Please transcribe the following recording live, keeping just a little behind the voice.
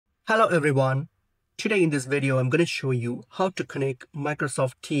Hello everyone. Today in this video, I'm going to show you how to connect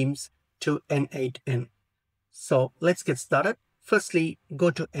Microsoft Teams to n8n. So let's get started. Firstly,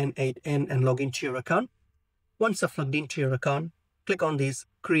 go to n8n and log into your account. Once you've logged into your account, click on this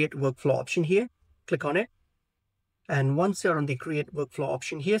Create Workflow option here. Click on it. And once you're on the Create Workflow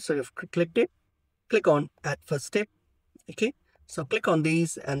option here, so you've clicked it, click on Add First Step. Okay, so click on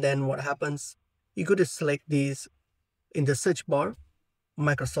these, and then what happens, you go to select these in the search bar,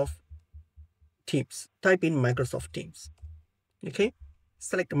 Microsoft Teams. Type in Microsoft Teams. Okay,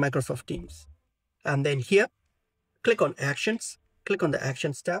 select Microsoft Teams, and then here click on Actions. Click on the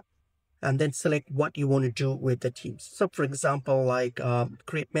Actions tab, and then select what you want to do with the Teams. So for example, like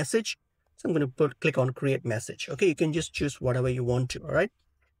create message. So I'm going to click on Create Message. Okay, you can just choose whatever you want to. All right.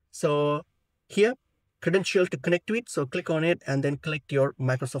 So here, credential to connect to it. So click on it and then collect your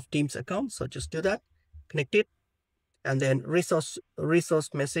Microsoft Teams account. So just do that. Connect it. And then resource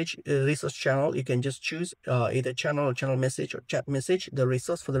message, resource channel, you can just choose either channel or channel message or chat message. The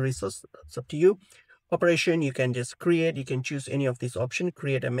resource, for the resource, it's up to you. Operation, you can just create, you can choose any of these options.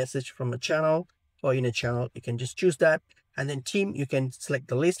 Create a message from a channel or in a channel, you can just choose that. And then team, you can select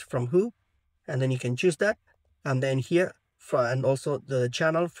the list from who, and then you can choose that. And then here, and also the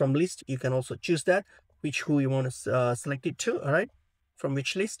channel from list, you can also choose that, who you want to select it to. All right, from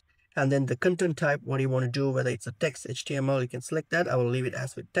which list. And then the content type, what do you want to do, whether it's a text, HTML, you can select that. I will leave it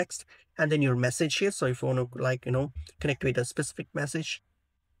as with text. And then your message here. So if you want to connect with a specific message,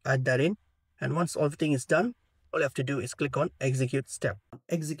 add that in. And once everything is done, all you have to do is click on execute step.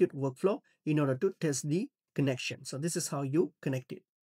 Execute workflow in order to test the connection. So this is how you connect it.